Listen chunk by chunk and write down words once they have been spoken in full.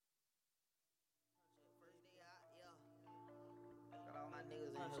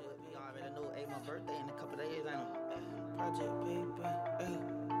my birthday in a couple days, ain't it? Project baby.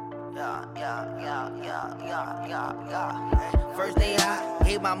 First day out,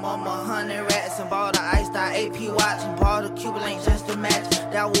 gave my mama 100 rats and bought a iced out AP watch and bought a Cuban link just to match.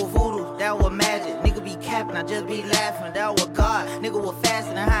 That was voodoo, that was magic. Nigga be capping, I just be laughing. That was God, nigga was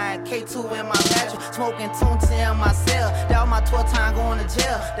fasting and high K2 in my mattress, smoking Tunti in my cell. That was my 12th time going to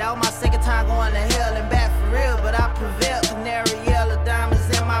jail. That was my second time going to hell and back for real, but I prevailed. Canary yellow diamonds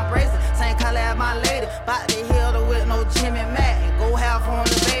in my bracelet, same color as my lady. Bout to heal her with no Jimmy Mac and go half on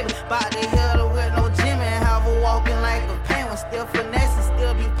the baby. Bout to heal her with no Jimmy and have her walking like a penguin. Still finessing,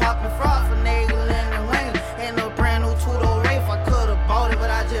 still be popping fraud for finagling and winging. Ain't no brand new two-door Wraith, I could've bought it,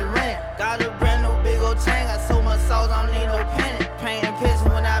 but I just rent it. Got a brand new big old chain, got so much sauce, I don't need no penny. Painting pictures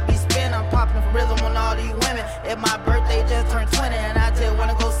when I be spinning, I'm popping for rhythm on all these women. If my birthday just turned 20 and I just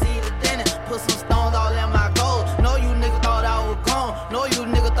wanna go see the dentist. Put some stones all in my gold. Know you niggas thought I was gone. Know you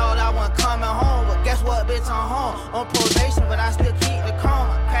niggas thought I wasn't coming home. But guess what, bitch, I'm home. On probation, but I still keep the chrome.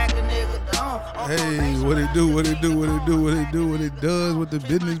 I crack a nigga down. Hey, what it do, what it does, what the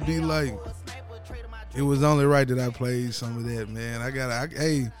business be like. It was only right that I played some of that, man.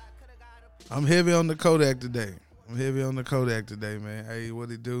 I'm heavy on the Kodak today. Man. Hey,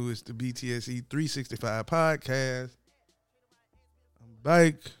 what it do is the BTSE 365 podcast. I'm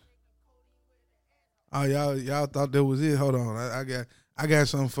back. Oh, y'all thought that was it. Hold on. I got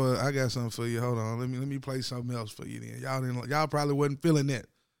something for you. Hold on. Let me play something else for you then. Y'all probably wasn't feeling that.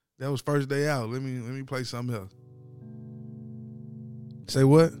 That was first day out. Let me play something else. Say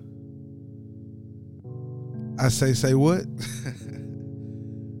what? I say what?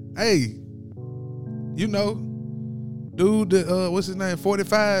 Hey, you know, dude, what's his name?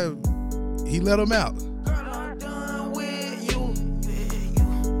 45. He let him out. Girl, I'm done with you.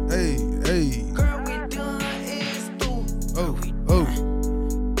 Hey. Girl, we done is through. Oh.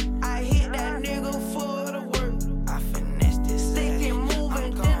 I hit that nigga for the work. I finessed this. Stick and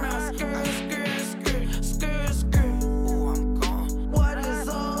moving, then I skirt. Ooh, I'm gone. What is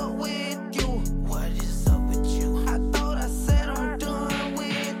up with you? What is up with you? I thought I said I'm done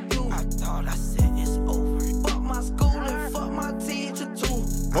with you. I thought I said it's over. Fuck my school and fuck my teacher too.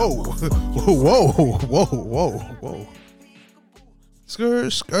 Whoa.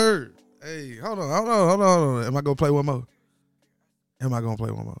 Skirt. Hey, hold on. Am I gonna play one more?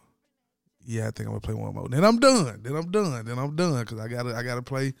 Yeah, I think I'm gonna play one more. Then I'm done. Cause I gotta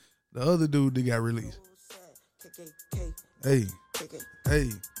play the other dude that got released. Hey.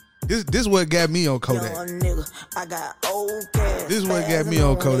 This what got me on Kodak. This what got me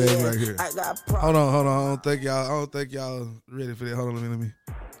on Kodak right here. Hold on. I don't think y'all ready for that. Hold on, let me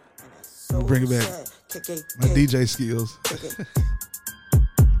bring it back. My DJ skills.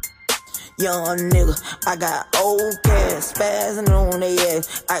 Young nigga, I got old cash, spazzing on they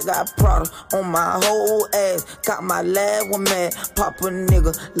ass. I got product on my whole ass. Got my lab one mad, pop a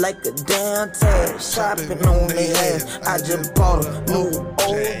nigga like a damn tag. Shopping on they ass. I just bought a new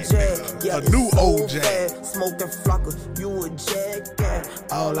old Jag. Yeah, A new old Jag. Jag. Smoking flocker, you a jackass.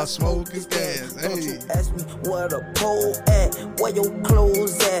 All I smoke is gas. Don't you Hey. ask me where the pole at, where your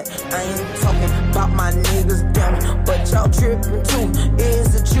clothes at. I ain't talking about my niggas, damn, but y'all tripping too.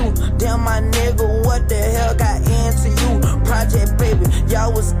 Is it you? Damn, my nigga, what the hell got into you? Project baby,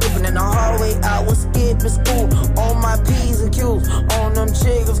 y'all was skipping in the hallway, I was skipping school. On my P's and Q's, on them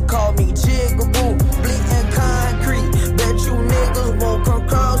chiggers, call me Jigaboo. Bleeding concrete, bet you niggas won't come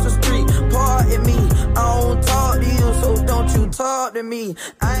cross the street. Pardon me, I don't talk to you, so don't you talk to me.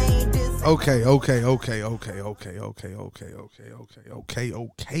 I ain't this. Okay.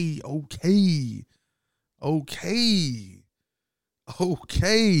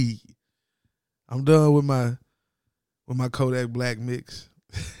 I'm done with my Kodak Black mix.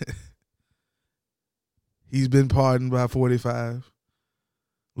 He's been pardoned by 45.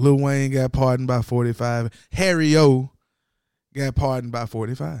 Lil Wayne got pardoned by 45. Harry O got pardoned by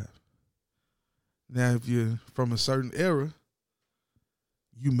 45. Now, if you're from a certain era,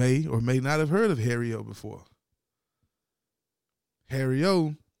 you may or may not have heard of Harry O before. Harry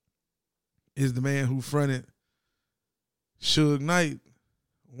O is the man who fronted Suge Knight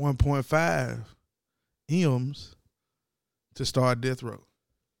 1.5 M's to start Death Row.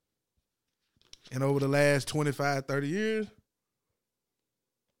 And over the last 25, 30 years,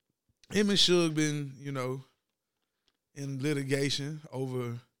 him and Suge been, in litigation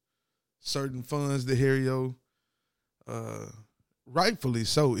over certain funds that Harry O, rightfully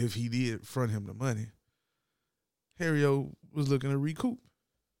so if he did front him the money, Harry O was looking to recoup.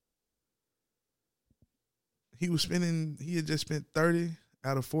 He had just spent 30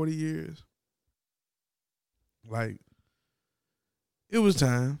 out of 40 years. Like, it was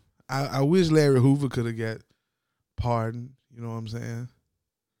time. I wish Larry Hoover could have got pardoned. You know what I'm saying?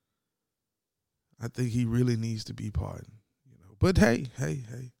 I think he really needs to be pardoned. You know, but hey.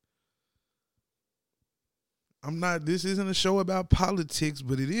 This isn't a show about politics,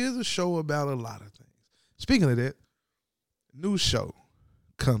 but it is a show about a lot of things. Speaking of that, new show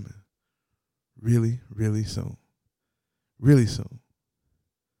coming really, really soon. Really soon.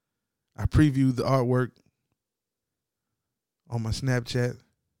 I previewed the artwork on my Snapchat.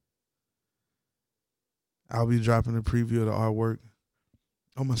 I'll be dropping a preview of the artwork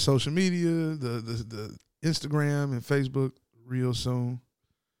on my social media, the Instagram and Facebook real soon.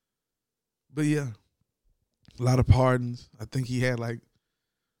 But yeah, a lot of pardons. I think he had like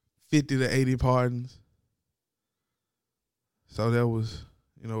 50 to 80 pardons. So that was,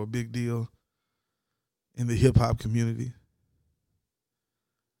 a big deal in the hip-hop community.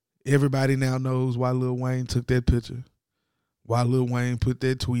 Everybody now knows why Lil Wayne took that picture, why Lil Wayne put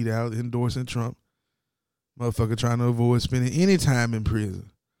that tweet out endorsing Trump. Motherfucker trying to avoid spending any time in prison.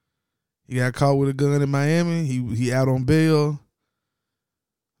 He got caught with a gun in Miami. He out on bail.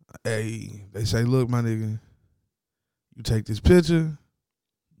 Hey, they say, look, my nigga, you take this picture,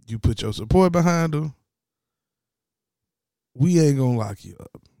 you put your support behind him, we ain't gonna lock you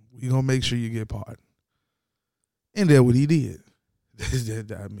up. We gonna make sure you get pardoned. And that's what he did.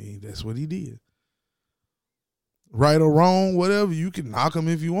 That's what he did. Right or wrong, whatever, you can knock him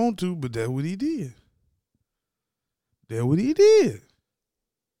if you want to, but that's what he did. That's what he did.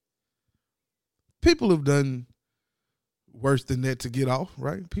 People have done worse than that to get off,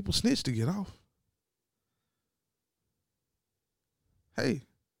 right? People snitch to get off. Hey,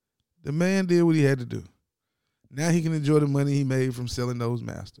 the man did what he had to do. Now he can enjoy the money he made from selling those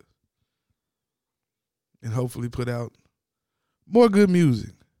masters. And hopefully put out more good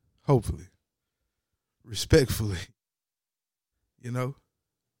music. Hopefully. Respectfully.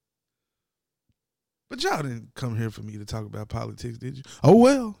 But y'all didn't come here for me to talk about politics, did you? Oh,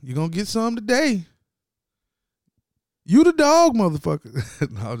 well, you're going to get some today. You the dog,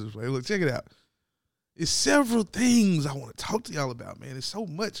 motherfucker. No, I'll just play. Look, check it out. It's several things I want to talk to y'all about, man. It's so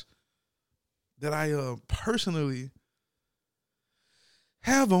much that I personally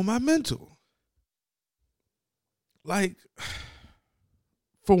have on my mental. Like,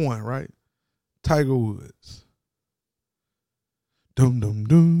 for one, right? Tiger Woods. Dum, dum,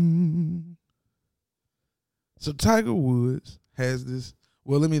 dum. So Tiger Woods has this,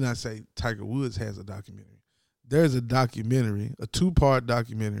 well, let me not say Tiger Woods has a documentary. There's a documentary, a 2-part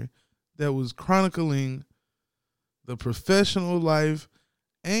documentary that was chronicling the professional life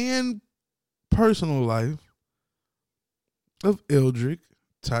and personal life of Eldrick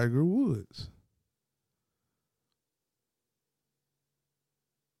Tiger Woods.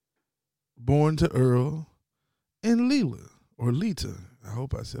 Born to Earl and Leela, or Lita. I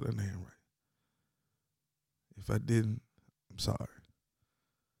hope I said her name right. If I didn't, I'm sorry.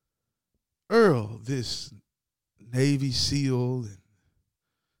 Earl, this Navy SEAL, and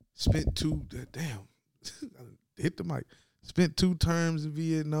spent hit the mic. Spent 2 terms in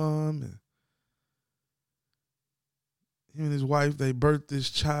Vietnam, and him and his wife, they birthed this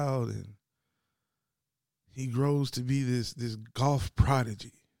child, and he grows to be this golf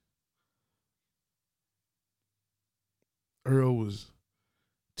prodigy. Earl was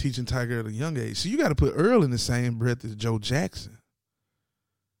teaching Tiger at a young age. So you got to put Earl in the same breath as Joe Jackson.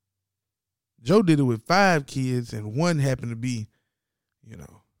 Joe did it with 5 kids, and one happened to be,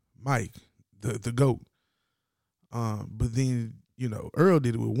 Mike, the GOAT. But then, Earl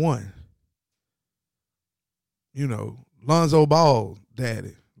did it with 1. Lonzo Ball,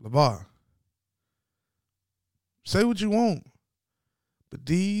 daddy, LeVar. Say what you want. But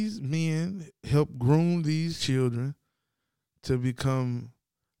these men help groom these children to become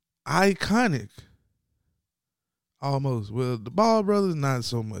iconic. Almost. Well, the Ball brothers, not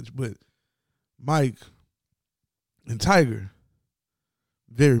so much, but Mike and Tiger,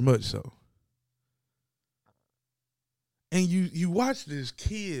 very much so. And you watch this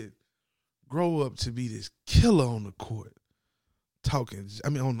kid grow up to be this killer on the court,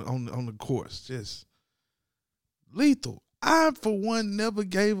 on the course, just lethal. I, for one, never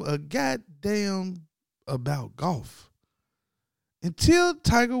gave a goddamn about golf until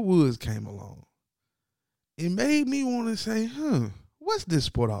Tiger Woods came along. It made me want to say, what's this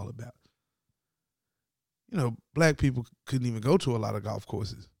sport all about? Black people couldn't even go to a lot of golf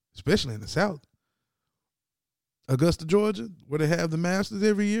courses, especially in the South. Augusta, Georgia, where they have the Masters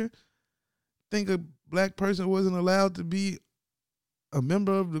every year, think a black person wasn't allowed to be a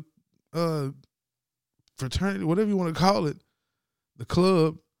member of the fraternity, whatever you want to call it, the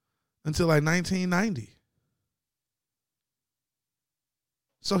club, until like 1990.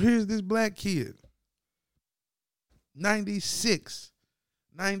 So here's this black kid, 96,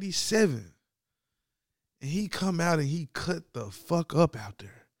 97, and he come out and he cut the fuck up out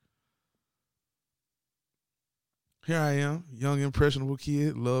there. Here I am, young, impressionable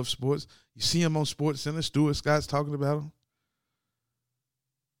kid, love sports. You see him on Sports Center. Stuart Scott's talking about him.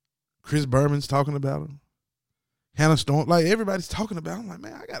 Chris Berman's talking about him. Hannah Storm, like everybody's talking about him. Like,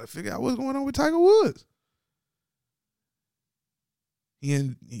 man, I got to figure out what's going on with Tiger Woods.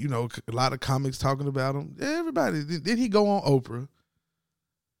 And, you know, a lot of comics talking about him. Everybody. Then he go on Oprah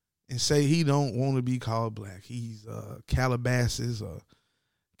and say he don't want to be called black. He's Calabasas or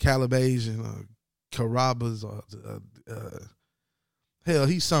Calabasian or Carabas or hell,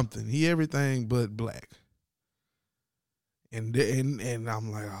 he's something. He everything but black. And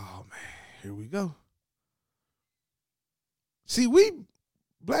I'm like, oh man, here we go. See, we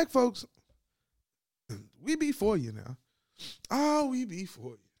black folks, we be for you now. Oh, we be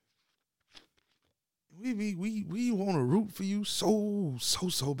for you. We want to root for you so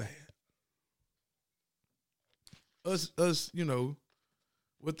bad. Us, you know,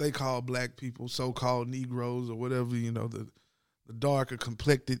 what they call black people, so-called Negroes or whatever, you know, the darker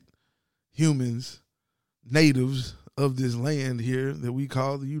complected humans, natives of this land here that we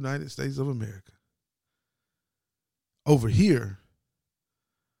call the United States of America. Over here,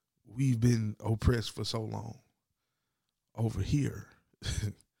 we've been oppressed for so long. Over here,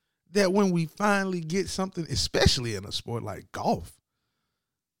 that when we finally get something, especially in a sport like golf,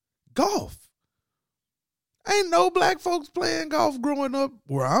 ain't no black folks playing golf growing up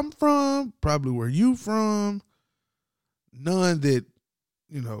where I'm from, probably where you from. None that,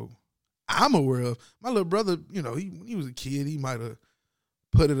 you know, I'm aware of. My little brother, you know, when he was a kid, he might have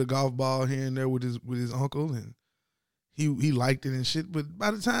putted a golf ball here and there with his uncle, and he liked it and shit. But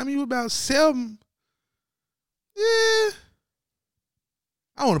by the time he was about 7, yeah,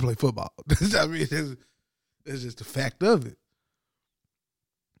 I want to play football. I mean, that's just the fact of it.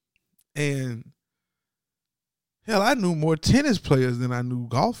 And hell, I knew more tennis players than I knew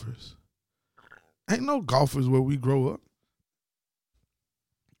golfers. Ain't no golfers where we grow up.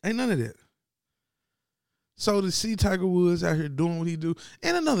 Ain't none of that. So to see Tiger Woods out here doing what he do,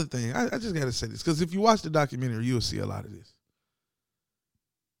 and another thing, I just got to say this, because if you watch the documentary, you'll see a lot of this.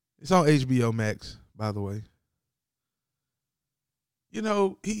 It's on HBO Max, by the way. You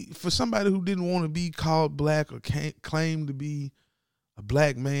know, for somebody who didn't want to be called black or can't claim to be a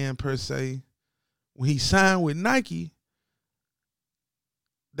black man per se, when he signed with Nike,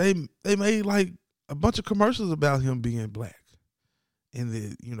 they made like a bunch of commercials about him being black and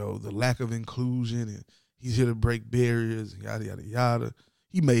the lack of inclusion, and he's here to break barriers, yada yada yada.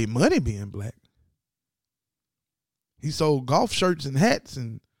 He made money being black. He sold golf shirts and hats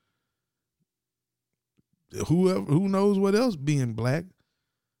and who knows what else being black.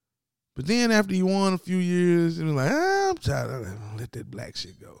 But then after he won a few years, it was like, I'm tired of let that black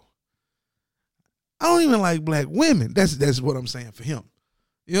shit go. I don't even like black women. That's what I'm saying for him.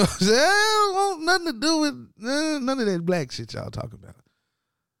 You know what I'm saying? I don't want nothing to do with none of that black shit y'all talking about.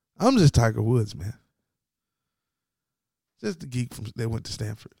 I'm just Tiger Woods, man. Just the geek that went to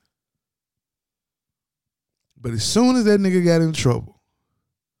Stanford. But as soon as that nigga got in trouble,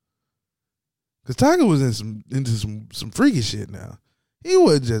 because Tiger was into some freaky shit now. He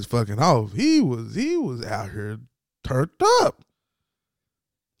wasn't just fucking off. He was out here turned up.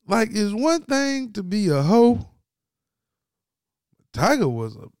 Like, it's one thing to be a hoe. Tiger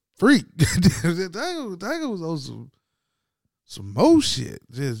was a freak. Tiger was on some more shit,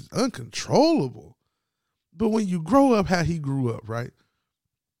 just uncontrollable. But when you grow up how he grew up, right?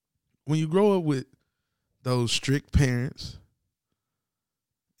 When you grow up with those strict parents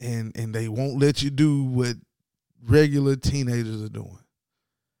and they won't let you do what regular teenagers are doing.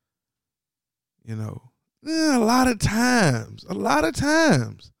 You know, a lot of times,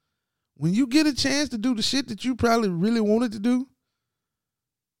 when you get a chance to do the shit that you probably really wanted to do,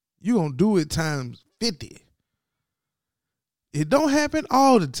 you're going to do it times 50. It don't happen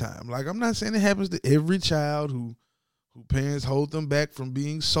all the time. Like, I'm not saying it happens to every child who parents hold them back from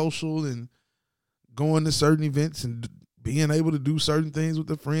being social and going to certain events and being able to do certain things with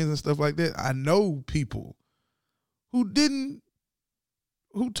their friends and stuff like that. I know people who turned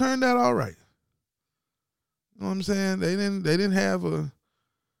out all right. You know what I'm saying? They didn't have a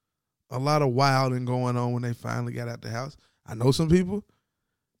lot of wilding going on when they finally got out the house. I know some people,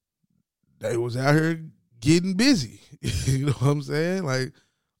 they was out here getting busy. You know what I'm saying? Like,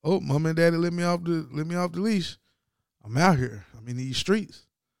 oh, mom and daddy let me off the leash. I'm out here. I'm in these streets.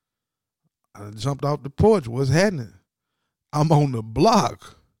 I jumped off the porch. What's happening? I'm on the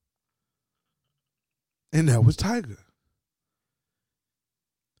block. And that was Tiger.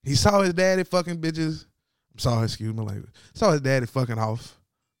 He saw his daddy fucking bitches. I'm sorry, excuse my language. Saw his daddy fucking off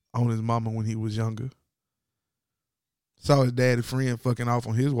on his mama when he was younger. Saw his daddy friend fucking off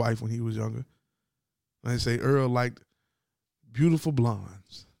on his wife when he was younger. And they say Earl liked beautiful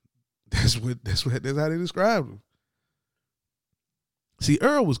blondes. That's how they described him. See,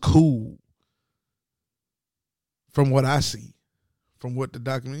 Earl was cool from what I see, from what the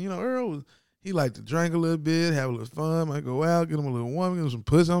document, Earl he liked to drink a little bit, have a little fun, might go out, get him a little woman, get him some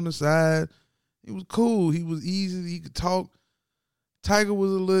pussy on the side. He was cool. He was easy. He could talk. Tiger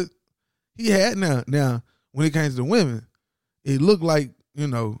was a little, he had now, when it came to the women, it looked like,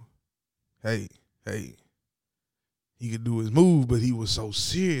 hey, he could do his move, but he was so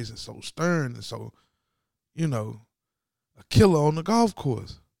serious and so stern and so, a killer on the golf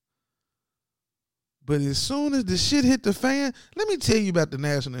course. But as soon as the shit hit the fan, let me tell you about the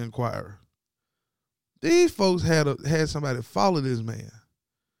National Enquirer. These folks had somebody follow this man.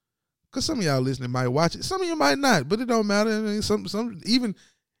 Because some of y'all listening might watch it. Some of you might not, but it don't matter. I mean,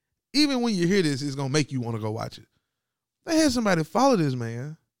 even when you hear this, it's going to make you want to go watch it. They had somebody follow this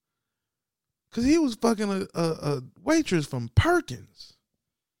man because he was fucking a waitress from Perkins.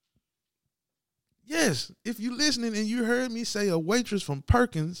 Yes, if you listening and you heard me say a waitress from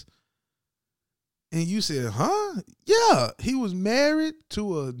Perkins and you said, huh? Yeah, he was married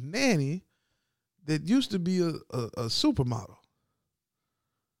to a nanny that used to be a supermodel.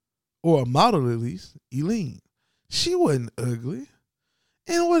 Or a model, at least, Eileen. She wasn't ugly.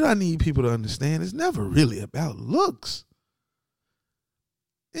 And what I need people to understand is never really about looks.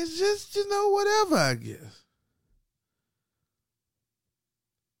 It's just, whatever, I guess.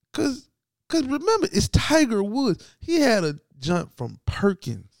 Cause remember, it's Tiger Woods. He had a jump from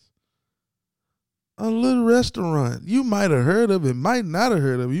Perkins. A little restaurant. You might have heard of it, might not have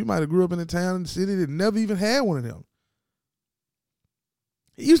heard of it. You might have grew up in a town and city that never even had one of them.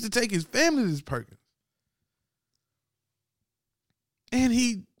 He used to take his family to this Perkins. And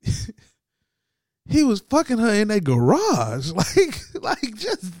he was fucking her in their garage. Like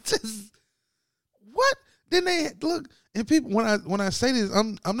just what? Then they look, and people when I say this,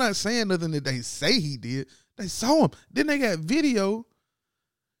 I'm not saying nothing that they say he did. They saw him. Then they got video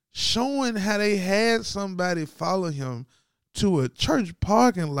showing how they had somebody follow him to a church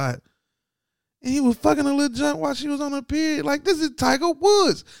parking lot. And he was fucking a little junk while she was on her period. Like, this is Tiger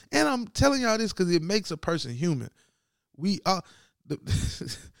Woods. And I'm telling y'all this because it makes a person human. We are,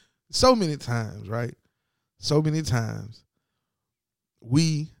 so many times, right? So many times,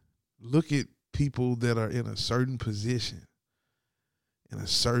 we look at people that are in a certain position, in a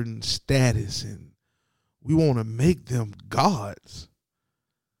certain status, and we want to make them gods.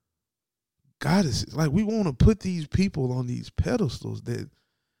 Goddesses. Like, we want to put these people on these pedestals that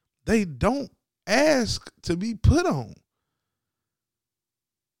they don't ask to be put on.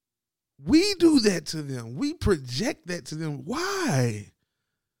 We do that to them. We project that to them. Why?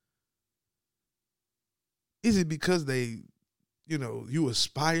 Is it because they, you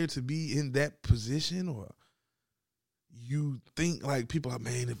aspire to be in that position, or you think like people are,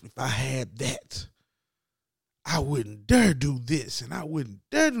 man, if I had that, I wouldn't dare do this and I wouldn't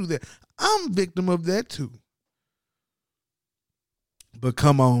dare do that. I'm a victim of that too. But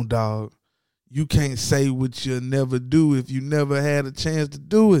come on, dog. You can't say what you'll never do if you never had a chance to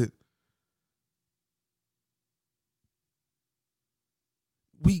do it.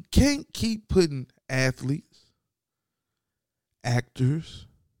 We can't keep putting athletes, actors,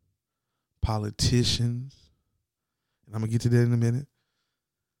 politicians, and I'm going to get to that in a minute,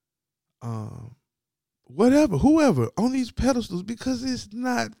 whoever, on these pedestals because it's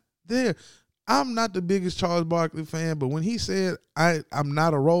not there. I'm not the biggest Charles Barkley fan, but when he said I'm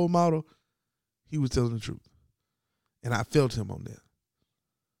not a role model, he was telling the truth. And I felt him on that.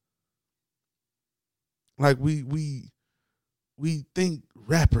 Like we think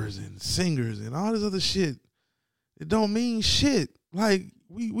rappers and singers and all this other shit, it don't mean shit. Like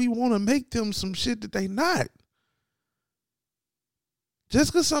we want to make them some shit that they not.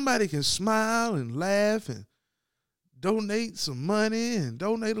 Just because somebody can smile and laugh and donate some money and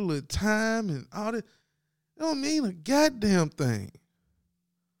donate a little time and all that, it don't mean a goddamn thing.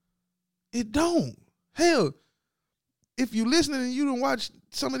 It don't. Hell, if you listening and you don't watch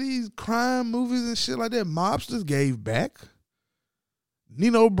some of these crime movies and shit like that, mobsters gave back.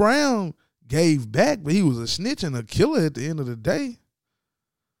 Nino Brown gave back, but he was a snitch and a killer at the end of the day.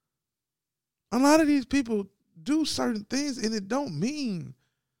 A lot of these people do certain things and it don't mean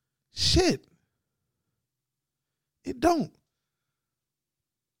shit. It don't.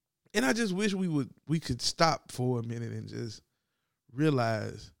 And I just wish we could stop for a minute and just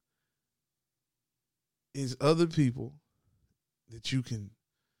realize it's other people that you can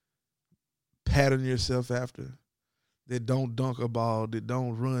pattern yourself after, that don't dunk a ball, that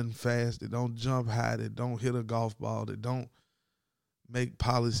don't run fast, that don't jump high, that don't hit a golf ball, that don't make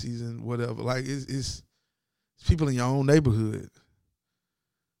policies and whatever. Like, it's people in your own neighborhood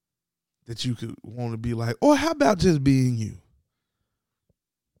that you could want to be like, or how about just being you?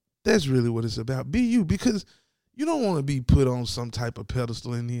 That's really what it's about. Be you, because you don't want to be put on some type of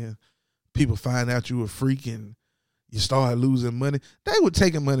pedestal in here. People find out you a freak and you start losing money. They were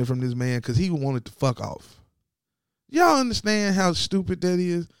taking money from this man because he wanted to fuck off. Y'all understand how stupid that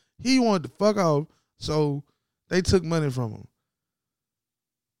is? He wanted to fuck off, so they took money from him.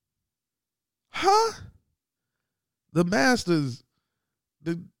 Huh? The Masters,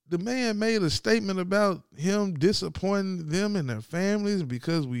 the man made a statement about him disappointing them and their families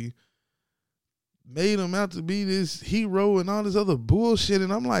because we made him out to be this hero and all this other bullshit.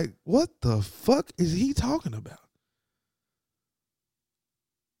 And I'm like, what the fuck is he talking about?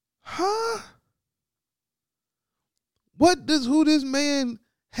 Huh? What does who this man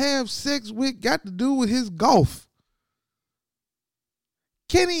have sex with got to do with his golf?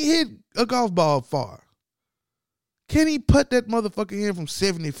 Can he hit a golf ball far? Can he put that motherfucker in from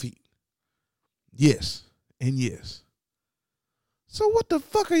 70 feet? Yes, and yes. So what the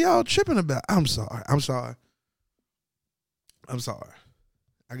fuck are y'all tripping about? I'm sorry. I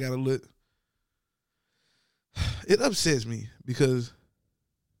gotta look. It upsets me because,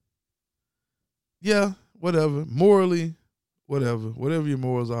 yeah, whatever. Morally, whatever your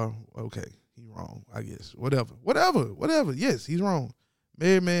morals are, okay, he's wrong, I guess. Whatever. Yes, he's wrong.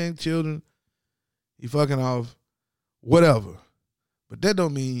 Married man, children, he fucking off, whatever. But that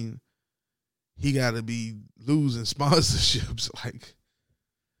don't mean he got to be losing sponsorships. Like,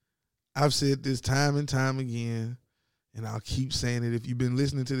 I've said this time and time again, and I'll keep saying it. If you've been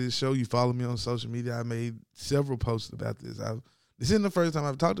listening to this show, you follow me on social media, I made several posts about this. This isn't the first time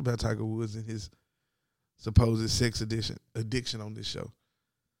I've talked about Tiger Woods and his supposed sex addiction on this show.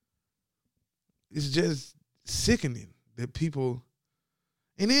 It's just sickening that people,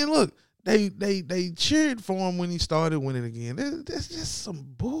 and then look, they cheered for him when he started winning again. That's just some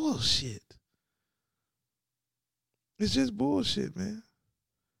bullshit. It's just bullshit, man.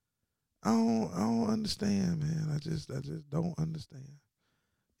 I don't understand, man. I just don't understand.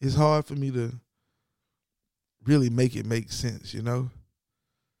 It's hard for me to really make it make sense, you know?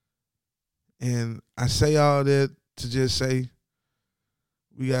 And I say all that to just say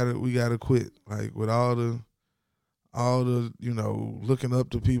we gotta quit. Like, with all the you know, looking up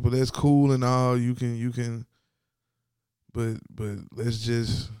to people, that's cool and all, you can but let's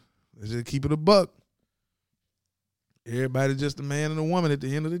just keep it a buck. Everybody just a man and a woman at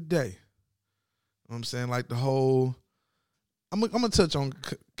the end of the day. You know what I'm saying? Like, the whole, I'm gonna touch on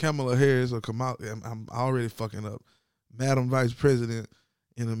Kamala Harris or Kamala. I'm already fucking up, Madam Vice President,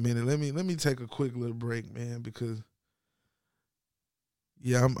 in a minute. Let me take a quick little break, man, because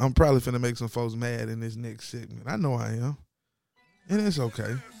yeah, I'm probably finna make some folks mad in this next segment. I know I am, and it's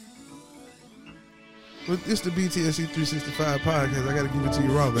okay. But it's the BTSC 365 podcast. I gotta give it to you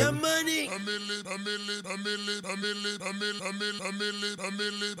raw, baby.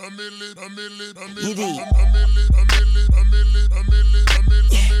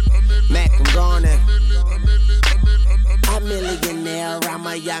 Mac, I'm gonna. A millionaire, I'm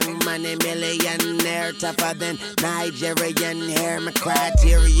a young money millionaire, tougher than Nigerian hair. My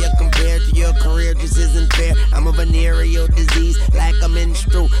criteria compared to your career just isn't fair. I'm a venereal disease, like a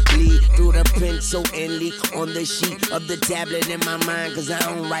menstrual bleed through the pencil and leak on the sheet of the tablet in my mind. Cause I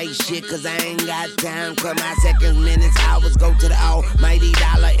don't write shit, cause I ain't got time. Cause my seconds, minutes, hours go to the almighty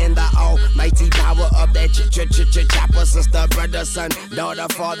dollar and the almighty power of that chopper. Sister, brother, son, daughter,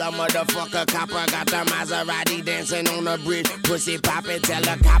 father, motherfucker, copper. Got the Maserati dancing on the bridge, pussy poppin', tell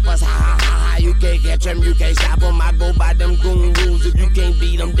the coppers, ha ha ha ha, you can't catch them, you can't stop them. I go by them goon rules. If you can't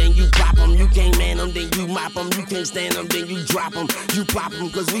beat them, then you pop them. You can't man them, then you mop them. You can't stand them, then you drop them. You pop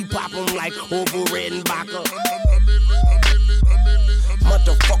them, cause we pop them like Orville Redenbacher.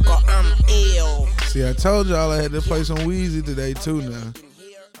 Motherfucker, I'm ill. See, I told y'all I had to play some Weezy today too. Now,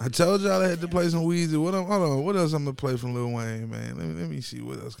 I told y'all I had to play some Weezy. Hold on, what else I'm gonna play from Lil Wayne, man? Let me see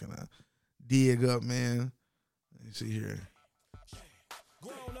what else can I dig up, man. Let me see here.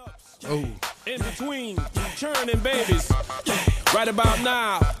 Oh, in between churning babies, right about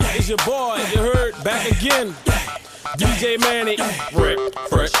now, it's your boy. You heard back again, DJ Manny.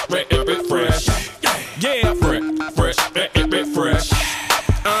 Fresh, yeah, fresh, fresh.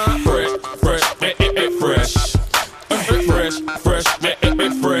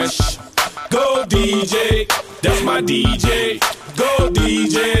 Fresh. Go DJ, that's my DJ. Go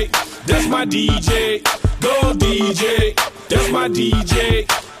DJ, that's my DJ. Go DJ, that's my DJ.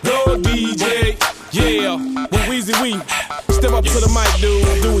 Go go, DJ. Yeah, with Weezy We. Step up to the mic, dude.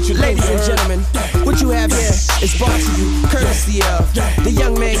 Do what you do. Ladies and gentlemen, what you have here is brought to you courtesy of the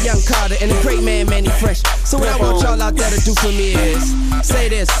young man, Young Carter, and the great man, Manny Fresh. So what I want y'all out there to do for me is say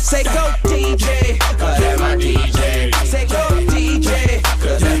this. Say go DJ, cause that's my DJ. Say go DJ,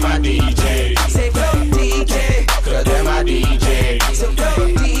 cause that's my DJ. Say go DJ, cause that's my DJ. So go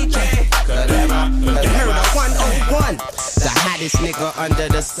DJ, cause that's my Murder 101. The hottest nigga under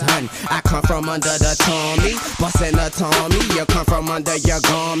the sun. I come from under the Tommy, bustin' a Tommy. You come from under your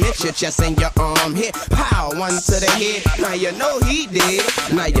garment, your chest and your arm hit. Pow, one to the head. Now you know he did.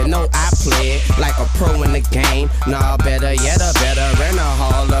 Now you know I played like a pro in the game. Nah, better yet, a veteran, a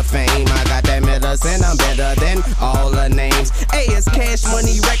Hall of Fame. I got that medicine, I'm better than all the names. A is Cash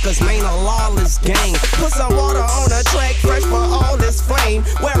Money Records, man, a lawless gang. Put some water on the track, fresh for all this flame.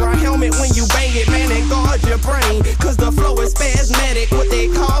 Wear a helmet when you bang it, man, and guard your brain. Cause the flow is spasmodic, what they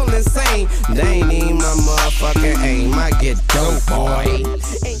call insane. They ain't even my motherfucking aim. I get dope, boy.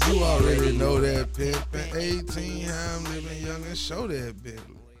 You already know that, pimpin'. 18, how I'm living young and show that, bitch.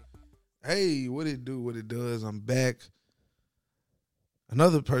 Hey, what it do, what it does, I'm back.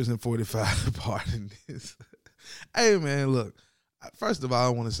 Another person 45 part in this. Hey, man, look. First of all, I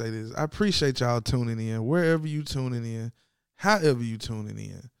want to say this. I appreciate y'all tuning in, wherever you tuning in, however you tuning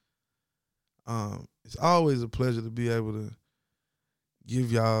in. It's always a pleasure to be able to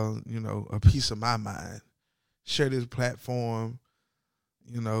give y'all, a piece of my mind. Share this platform,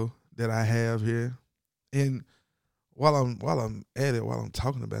 that I have here. And while I'm at it, while I'm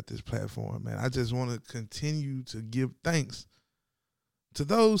talking about this platform, man, I just want to continue to give thanks to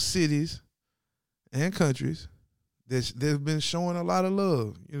those cities and countries they've been showing a lot of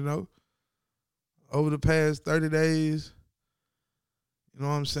love, over the past 30 days. You know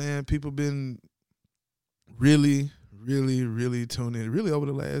what I'm saying? People been really, really, really tuned in. Really over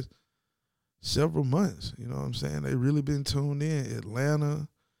the last several months, you know what I'm saying? They really been tuned in. Atlanta,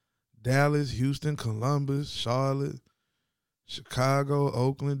 Dallas, Houston, Columbus, Charlotte, Chicago,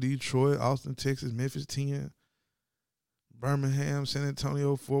 Oakland, Detroit, Austin, Texas, Memphis 10, Birmingham, San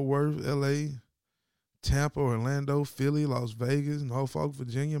Antonio, Fort Worth, LA, Tampa, Orlando, Philly, Las Vegas, Norfolk,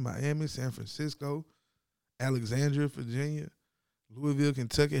 Virginia, Miami, San Francisco, Alexandria, Virginia, Louisville,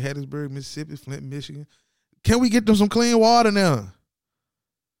 Kentucky, Hattiesburg, Mississippi, Flint, Michigan. Can we get them some clean water now?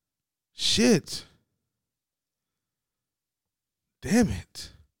 Shit. Damn it.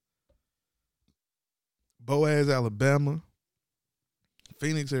 Boaz, Alabama,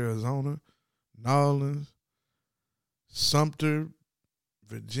 Phoenix, Arizona, New Sumter,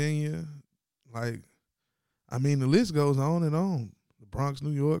 Virginia. The list goes on and on. The Bronx,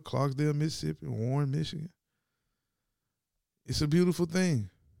 New York, Clarksdale, Mississippi, Warren, Michigan. It's a beautiful thing.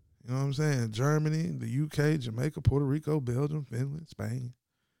 You know what I'm saying? Germany, the UK, Jamaica, Puerto Rico, Belgium, Finland, Spain,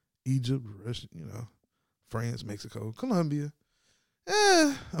 Egypt, Russia, France, Mexico, Colombia,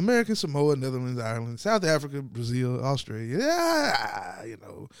 American Samoa, Netherlands, Ireland, South Africa, Brazil, Australia,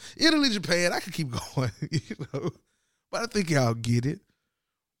 Italy, Japan. I could keep going, But I think y'all get it.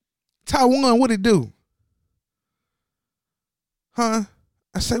 Taiwan, what it do? Huh?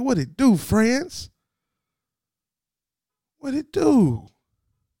 I say, what it do, France? What it do?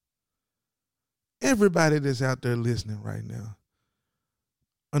 Everybody that's out there listening right now,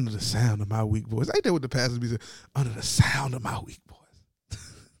 under the sound of my weak voice. Ain't that what the pastors be saying? Under the sound of my weak voice.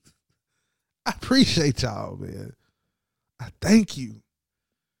 I appreciate y'all, man. I thank you.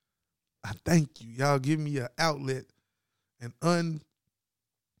 Y'all give me an outlet, an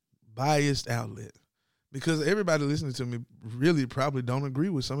unbiased outlet. Because everybody listening to me really probably don't agree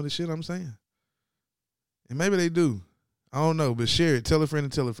with some of the shit I'm saying. And maybe they do. I don't know, but share it. Tell a friend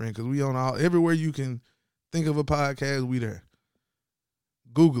and tell a friend, because we on everywhere you can think of a podcast, we there.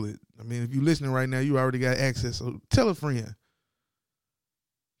 Google it. If you're listening right now, you already got access. So tell a friend.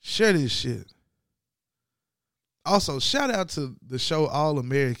 Share this shit. Also, shout out to the show All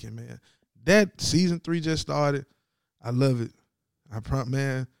American, man. That season 3 just started. I love it.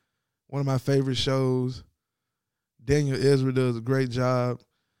 Man, one of my favorite shows. Daniel Ezra does a great job.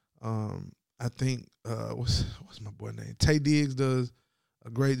 I think what's my boy name? Tay Diggs does a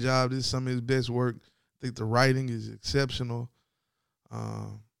great job. This is some of his best work. I think the writing is exceptional.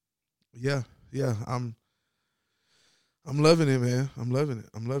 Yeah. I'm loving it, man. I'm loving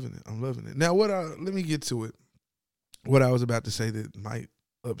it. Now, let me get to it. What I was about to say that might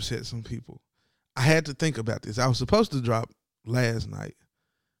upset some people. I had to think about this. I was supposed to drop last night,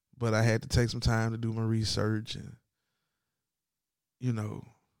 but I had to take some time to do my research and,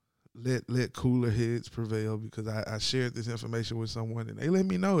 let cooler heads prevail, because I shared this information with someone and they let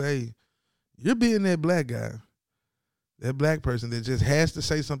me know, hey, you're being that black guy that black person that just has to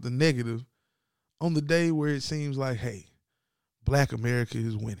say something negative on the day where it seems like, hey, black America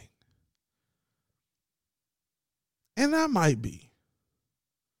is winning. And I might be.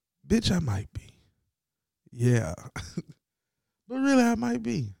 Bitch, I might be. Yeah. But really, I might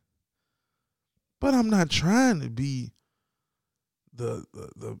be. But I'm not trying to be the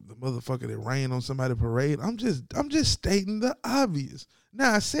motherfucker that rained on somebody's parade. I'm just stating the obvious.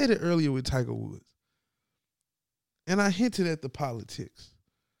 Now, I said it earlier with Tiger Woods. And I hinted at the politics.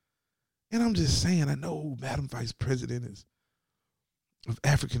 And I'm just saying, I know who Madam Vice President is of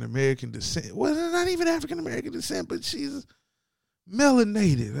African-American descent. Well, not even African-American descent, but she's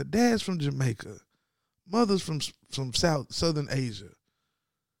melanated. Her dad's from Jamaica. Mother's from Southern Asia.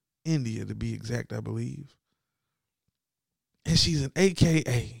 India, to be exact, I believe. And she's an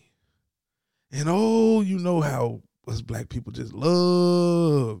AKA. And oh, you know how us black people just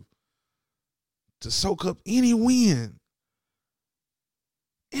love to soak up any win.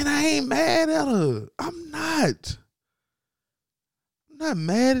 And I ain't mad at her. I'm not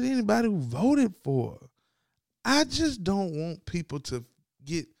mad at anybody who voted for her. I just don't want people to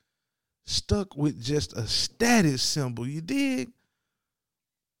get stuck with just a status symbol. You dig?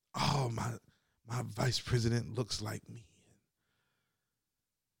 Oh, my vice president looks like me.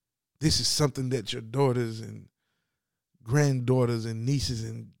 This is something that your daughters and granddaughters and nieces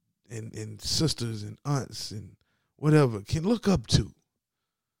and sisters and aunts and whatever can look up to.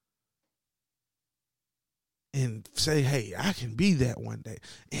 And say, hey, I can be that one day.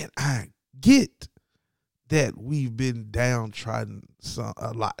 And I get that we've been downtrodden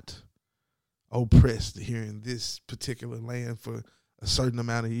a lot, oppressed here in this particular land for a certain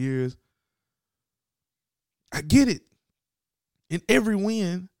amount of years. I get it. In every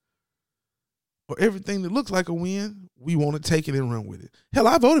win, or everything that looks like a win, we want to take it and run with it. Hell,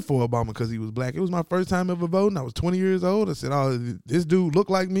 I voted for Obama because he was black. It was my first time ever voting. I was 20 years old. I said, oh, this dude looked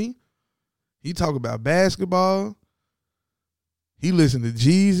like me. He talk about basketball. He listen to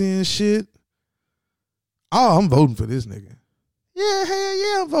Jeezy and shit. Oh, I'm voting for this nigga. Yeah, hell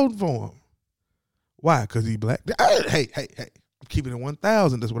yeah, I'm voting for him. Why? Because he black? Hey. I'm keeping it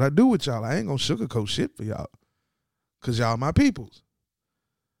 1,000. That's what I do with y'all. I ain't going to sugarcoat shit for y'all. Because y'all my peoples.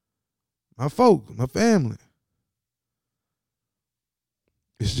 My folks, my family.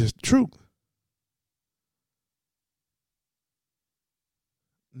 It's just the truth.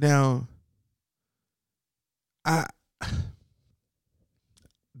 Now, the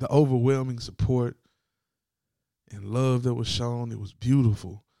overwhelming support and love that was shown, it was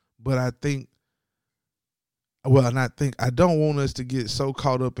beautiful. But I don't want us to get so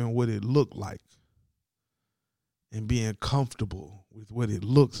caught up in what it looked like and being comfortable with what it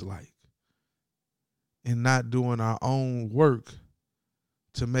looks like and not doing our own work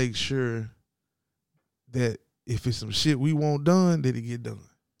to make sure that if it's some shit we want done, that it get done.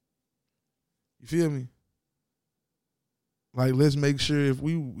 You feel me? Like, let's make sure if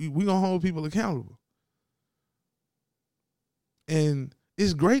we gonna hold people accountable. And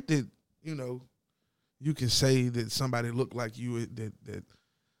it's great that, you can say that somebody looked like you that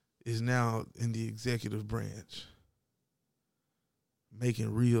is now in the executive branch,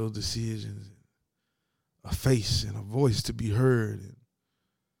 making real decisions, a face and a voice to be heard.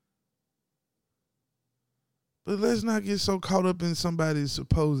 But let's not get so caught up in somebody's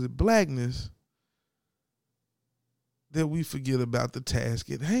supposed blackness that we forget about the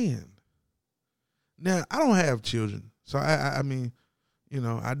task at hand. Now, I don't have children, so I mean,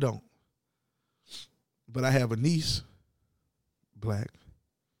 I don't. But I have a niece, black.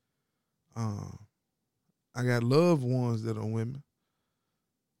 I got loved ones that are women.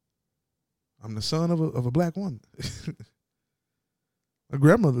 I'm the son of a black woman. My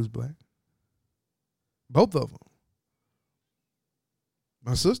grandmother's black. Both of them.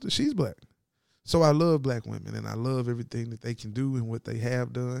 My sister, she's black. So I love black women, and I love everything that they can do and what they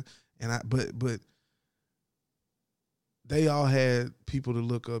have done. But they all had people to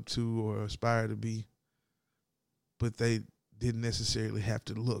look up to or aspire to be, but they didn't necessarily have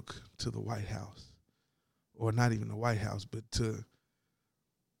to look to the White House, or not even the White House, but to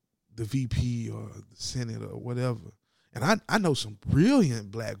the VP or the Senate or whatever. And I know some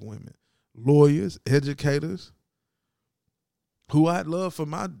brilliant black women, lawyers, educators, who I'd love for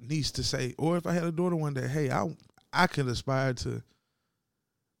my niece to say, or if I had a daughter one day, hey, I can aspire to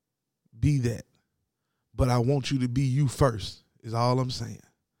be that. But I want you to be you first, is all I'm saying.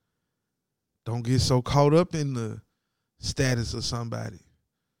 Don't get so caught up in the status of somebody.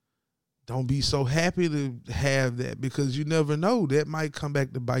 Don't be so happy to have that, because you never know. That might come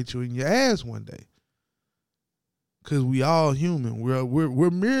back to bite you in your ass one day. Because we all human.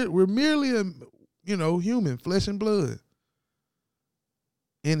 We're merely human, flesh and blood.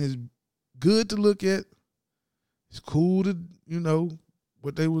 and it's good to look at. It's cool to,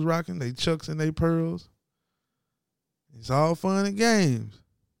 what they was rocking, they chucks and they pearls. It's all fun and games.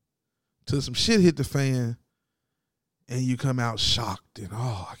 Till some shit hit the fan and you come out shocked and,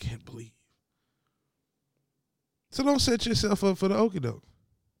 I can't believe. So don't set yourself up for the okie doke.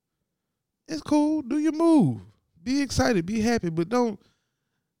 It's cool. Do your move. Be excited. Be happy. But don't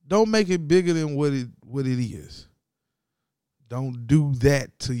make it bigger than what it is. Don't do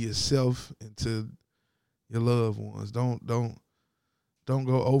that to yourself and to your loved ones. Don't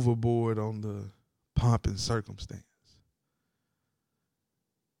go overboard on the pomp and circumstance.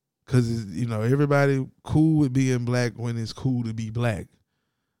 Because, everybody cool with being black when it's cool to be black.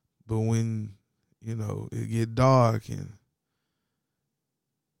 But when, it get dark and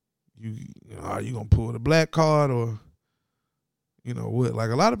are you going to pull the black card or, what?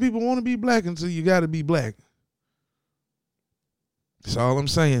 Like, a lot of people want to be black until you got to be black. That's all I'm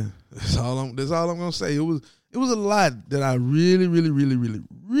saying. That's all I'm going to say. It was a lot that I really, really, really, really,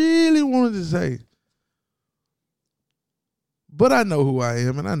 really wanted to say. But I know who I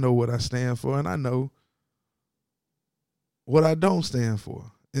am, and I know what I stand for, and I know what I don't stand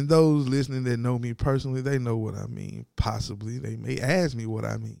for. And those listening that know me personally, they know what I mean. Possibly. They may ask me what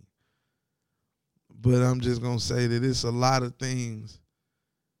I mean. But I'm just going to say that it's a lot of things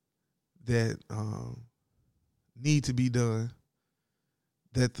that need to be done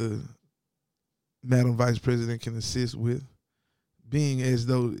that the Madam Vice President can assist with, seeing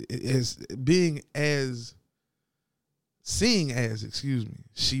as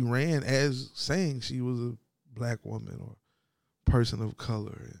she ran as saying she was a black woman or person of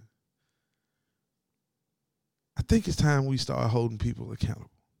color. And I think it's time we start holding people accountable.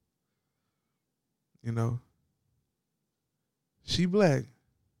 She black,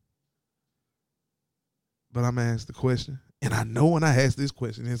 but I'm going to ask the question, and I know when I ask this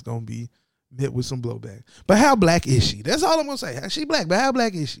question, it's going to be met with some blowback. But how black is she? That's all I'm going to say. She black, but how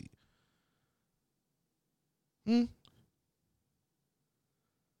black is she? That's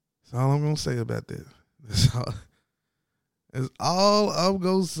all I'm going to say about that. That's all I'm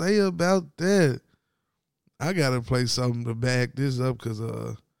going to say about that. I got to play something to back this up because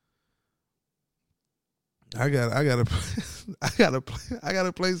I gotta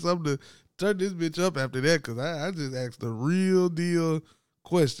play something to turn this bitch up after that because I just asked a real deal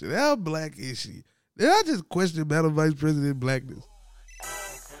question. How black is she? Did I just question Madam Vice President blackness?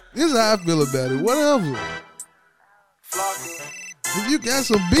 This is how I feel about it. Whatever. If you got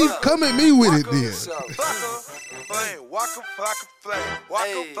some beef, come at me with it then.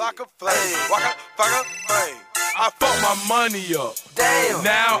 I fucked my money up. Damn.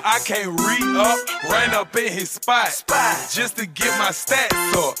 Now I can't re-up. Ran up in his spot. Just to get my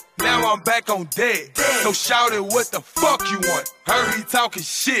stats up. Now I'm back on deck. Damn. So shout it, what the fuck you want? Heard he talking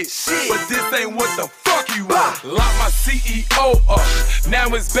shit. But this ain't what the fuck you want. Lock my CEO up.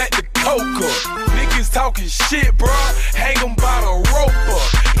 Now it's back to Coca. Niggas talking shit, bro. Hang them by the rope up.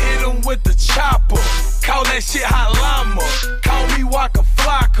 Hit them with the chopper. Call that shit hot llama. Call me Waka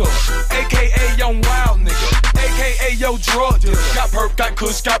Flocka. AKA Young Wild Nigga. AKA yo drug dealer. Got perp, got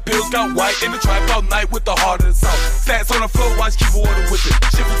kush, got pills, got white. In the trap all night with the heart of the south. Stats on the floor, watch keep order with it.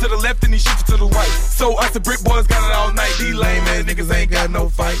 Shifting to the left and he shifting to the right. So us the brick boys got it all night. These lame ass niggas ain't got no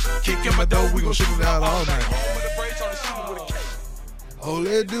fight. Kick in my door, we gon' shoot it out all night. Oh,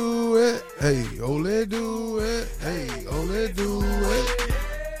 let do it. Hey, oh, let do it. Hey, oh, let do it.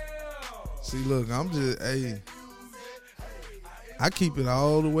 See, look, I keep it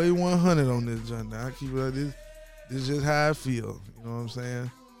all the way 100 on this joint. I keep it like this. This is just how I feel. You know what I'm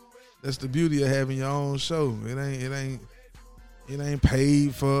saying? That's the beauty of having your own show. It ain't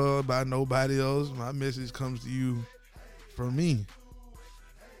paid for by nobody else. My message comes to you from me.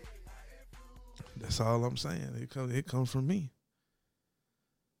 That's all I'm saying. It comes from me.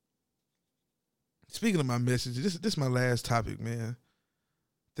 Speaking of my message, this is my last topic, man.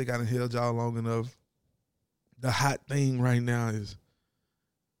 I think I done held y'all long enough. The hot thing right now is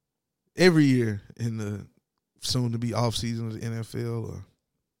every year in the soon-to-be off-season of the NFL or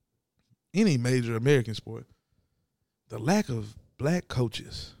any major American sport, the lack of black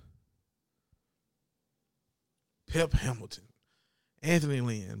coaches. Pep Hamilton, Anthony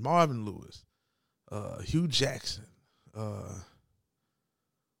Lynn, Marvin Lewis, Hugh Jackson.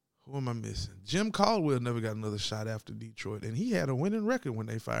 Who am I missing? Jim Caldwell never got another shot after Detroit, and he had a winning record when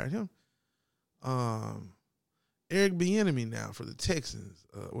they fired him. Eric Bieniemy now for the Texans,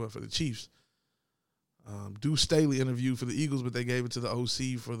 for the Chiefs. Deuce Staley interviewed for the Eagles, but they gave it to the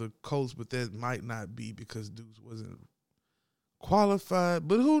OC for the Colts, but that might not be because Deuce wasn't qualified.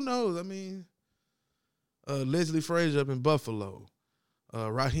 But who knows? I mean, Leslie Frazier up in Buffalo.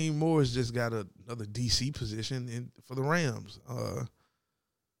 Raheem Morris just got another DC position for the Rams.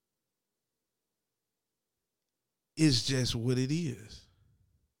 It's just what it is.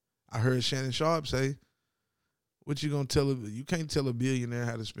 I heard Shannon Sharp say, "What you gonna tell? You can't tell a billionaire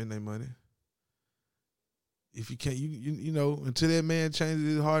how to spend their money. If you can't, you know, until that man changes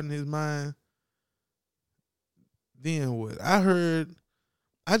his heart and his mind, then what?"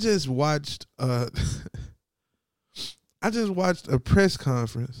 I just watched a press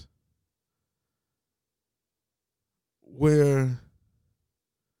conference where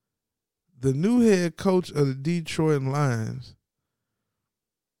the new head coach of the Detroit Lions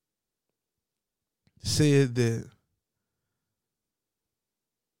said that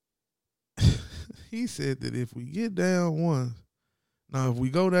he said that if we get down once, now if we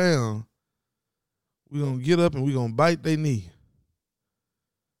go down, we're going to get up and we're going to bite their knee.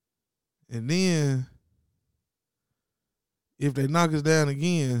 And then if they knock us down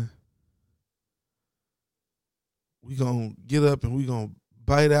again, we're going to get up and we're going to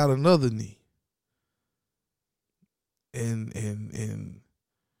bite out another knee. And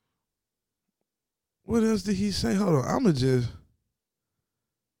what else did he say? Hold on.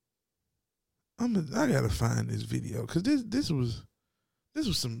 I gotta find this video because this was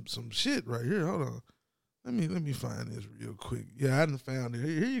some shit right here. Hold on. Let me find this real quick. Yeah, I done found it.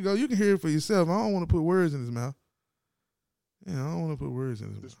 Here you go. You can hear it for yourself. I don't want to put words in his mouth. Yeah, I don't want to put words in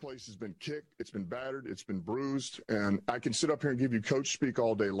his mouth. This place has been kicked. It's been battered. It's been bruised. And I can sit up here and give you coach speak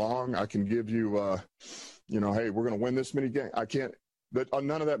all day long. I can give you, hey, we're going to win this many games. I can't. But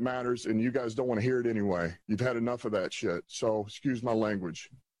none of that matters, and you guys don't want to hear it anyway. You've had enough of that shit. So excuse my language.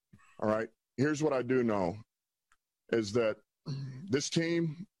 All right? Here's what I do know is that this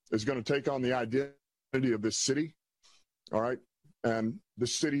team is going to take on the identity of this city. All right? And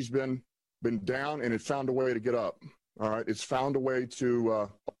this city's been down, and it found a way to get up. All right? It's found a way to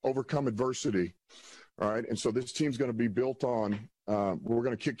overcome adversity. All right? And so this team's going to be built on we're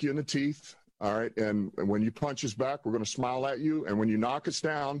going to kick you in the teeth. All right. And when you punch us back, we're going to smile at you. And when you knock us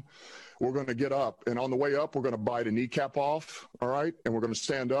down, we're going to get up. And on the way up, we're going to bite a kneecap off. All right. And we're going to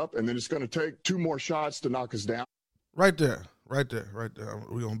stand up. And then it's going to take 2 more shots to knock us down. Right there. We're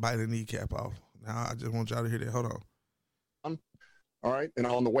going to bite a kneecap off. Now, I just want y'all to hear that. Hold on. All right. And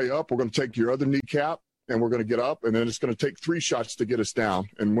on the way up, we're going to take your other kneecap and we're going to get up. And then it's going to take 3 shots to get us down.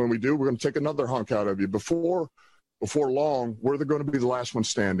 And when we do, we're going to take another hunk out of you. Before long, we're going to be the last one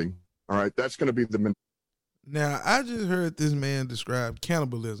standing. All right, that's going to be the. Now, I just heard this man describe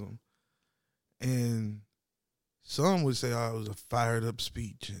cannibalism, and some would say, "Oh, it was a fired up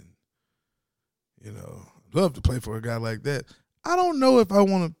speech," and I'd love to play for a guy like that. I don't know if I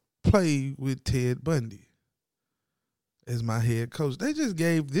want to play with Ted Bundy as my head coach. They just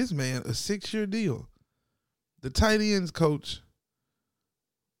gave this man a 6-year deal, the tight ends coach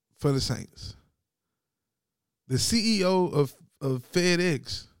for the Saints, the CEO of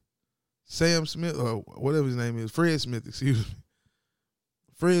FedEx. Sam Smith, or whatever his name is, Fred Smith, excuse me.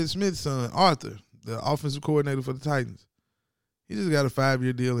 Fred Smith's son, Arthur, the offensive coordinator for the Titans. He just got a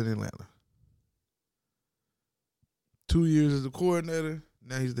 5-year deal in Atlanta. 2 years as a coordinator,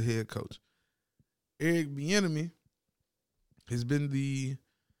 now he's the head coach. Eric Bieniemy has been the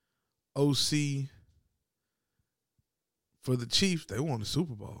OC for the Chiefs. They won the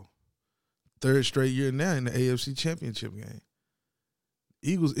Super Bowl. 3rd straight year now in the AFC Championship game.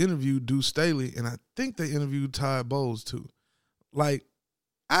 Eagles interviewed Deuce Staley, and I think they interviewed Todd Bowles too. Like,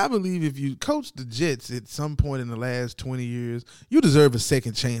 I believe if you coach the Jets at some point in the last 20 years, you deserve a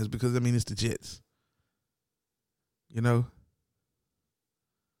second chance because, it's the Jets. It's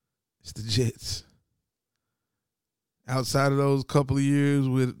the Jets. Outside of those couple of years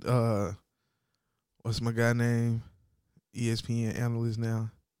with, what's my guy name? ESPN analyst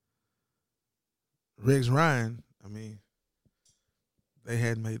now. Rex Ryan, they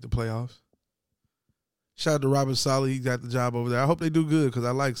hadn't made the playoffs. Shout out to Robert Saleh. He got the job over there. I hope they do good because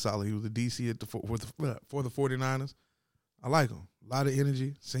I like Saleh. He was the DC for the 49ers. I like him. A lot of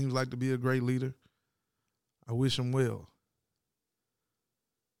energy. Seems like to be a great leader. I wish him well.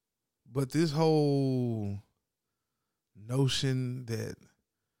 But this whole notion that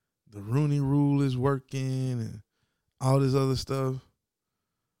the Rooney Rule is working and all this other stuff,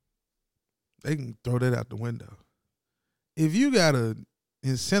 they can throw that out the window. If you got to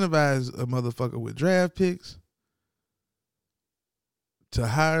incentivize a motherfucker with draft picks to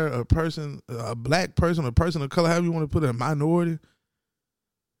hire a person, a black person, a person of color, however you want to put it, a minority,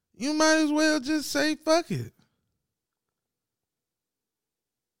 you might as well just say fuck it.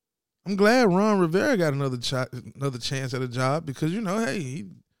 I'm glad Ron Rivera got another chance at a job because, hey, it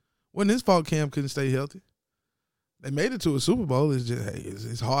wasn't his fault Cam couldn't stay healthy. They made it to a Super Bowl. It's just, hey,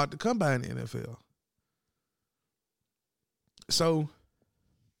 it's hard to come by in the NFL. So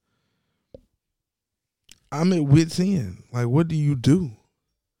I'm at wit's end. Like, what do you do?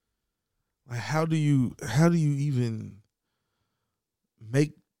 Like, how do you even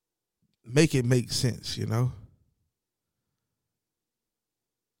make it make sense, you know?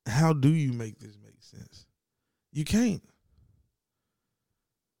 How do you make this make sense? You can't.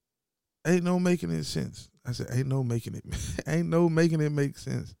 Ain't no making it sense. I said, ain't no making it make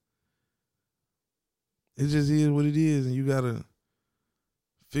sense. It just is what it is, and you gotta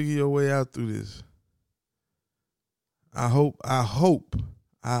figure your way out through this. I hope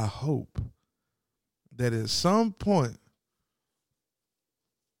that at some point,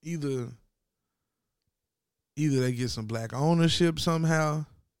 either they get some black ownership somehow.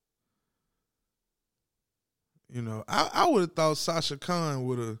 You know, I would have thought Sasha Khan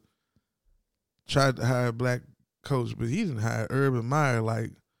would have tried to hire a black coach, but he didn't hire Urban Meyer.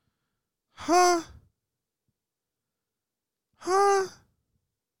 Like, huh?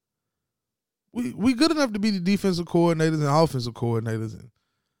 We good enough to be the defensive coordinators and offensive coordinators and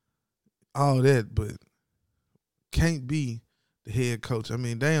all that, but can't be the head coach. I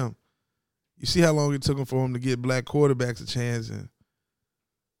mean, damn. You see how long it took for him to get black quarterbacks a chance, and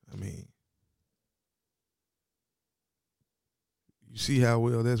I mean, you see how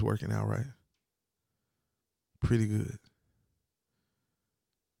well that's working out, right? Pretty good.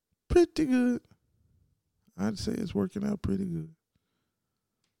 Pretty good. I'd say it's working out pretty good.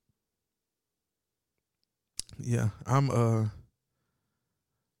 Yeah, I'm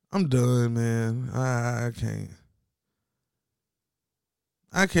done, man. I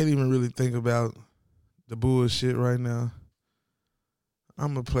can't even really think about the bullshit right now.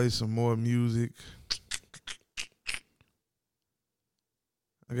 I'm gonna play some more music.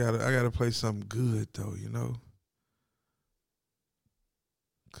 I gotta play something good though, you know.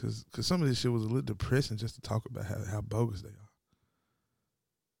 Cause some of this shit was a little depressing just to talk about how bogus they are.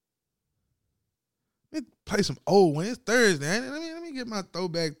 Let me play some old Wayne. It's Thursday. Let me get my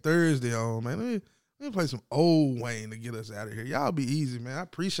throwback Thursday on, man. Let me play some old Wayne to get us out of here. Y'all be easy, man. I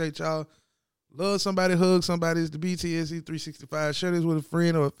appreciate y'all. Love somebody, hug somebody. It's the BTSC 365. Share this with a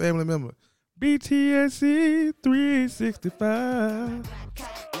friend or a family member. BTSC 365.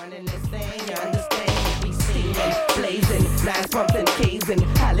 Running this thing, you understand? We steaming, blazing, lines pumping, casing.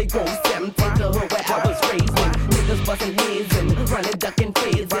 Holly Grove 7 to the hood where I was raising. Niggas busting heads and running, ducking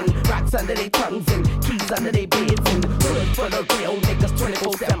feds and rocks under their tongues and keys under their beds and hood for the real niggas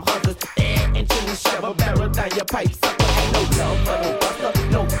 24/7 hustlers. And chin shovel barrel down your pipe sucker. Ain't no love for no buster,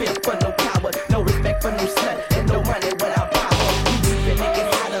 no fear for no power, no respect for no slut, and no money without power. We leave the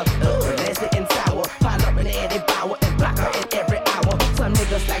niggas hotter, nasty and sour. Pile up in the Eddie Bauer and block her in every hour. Some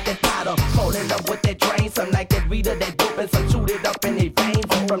niggas like that powder, holding up with that drain. Some like that reader, that dope, and some shoot it up in their veins.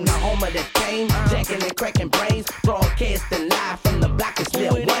 From the home of that fame, jacking and cracking brains, broadcasting live from the block is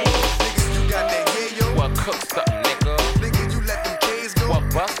Lil Wayne. Niggas, you got that yayo. What cooks up, nigga? Nigga, you let them K's go. What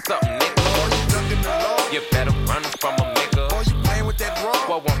bust up, nigga? Or you ducking the law? You better run from them, nigga. Or you playing with that raw?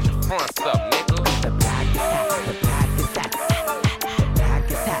 What won't you front up, nigga? The block is hot, the block is hot. The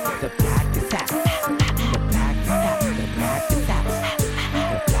block is hot, the block is hot. The block is hot, the block is hot.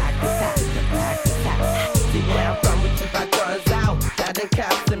 The block is hot, the block is hot. See where I'm from, we keep our guns out. Dodging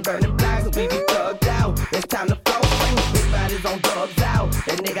cops and burning blocks, we be thugged out. It's time to flow, big bodies on dubs out.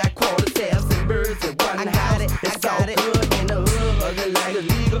 That nigga got quarter tails and birds and one house. It's all good in the hood, hugging like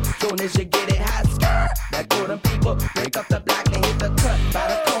illegal. Soon as you get it hot, skirt. That good them people break up the block and hit the cut by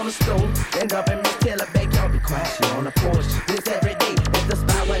the cornerstone. End up in Miss Taylor backyard, be crashing on the porch. This every day, it's the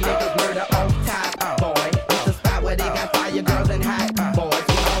spot where niggas murder on top, boy. It's the spot where they got fire girls and hot boys.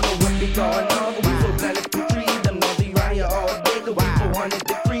 We don't know what be going on, but we so blended through trees. Them know be round here all day, cause we for 100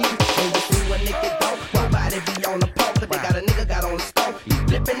 degrees. And you see what nigga don't, nobody be on the pole, but they got a nigga got on the stove. He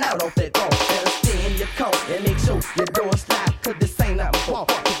flipping out off that rope. Better stay in your coat and make sure your door slide, cause this ain't nothing for.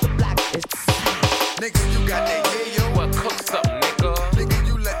 Cause the block is Nigga, you got that yayo. What cooks up, nigga? Nigga,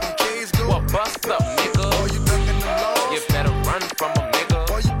 you let them K's go. What bust up, nigga? Or you ducking the law? You better run from them, nigga.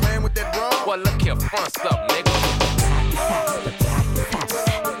 Or you playing with that raw? Well, look here, front up, nigga.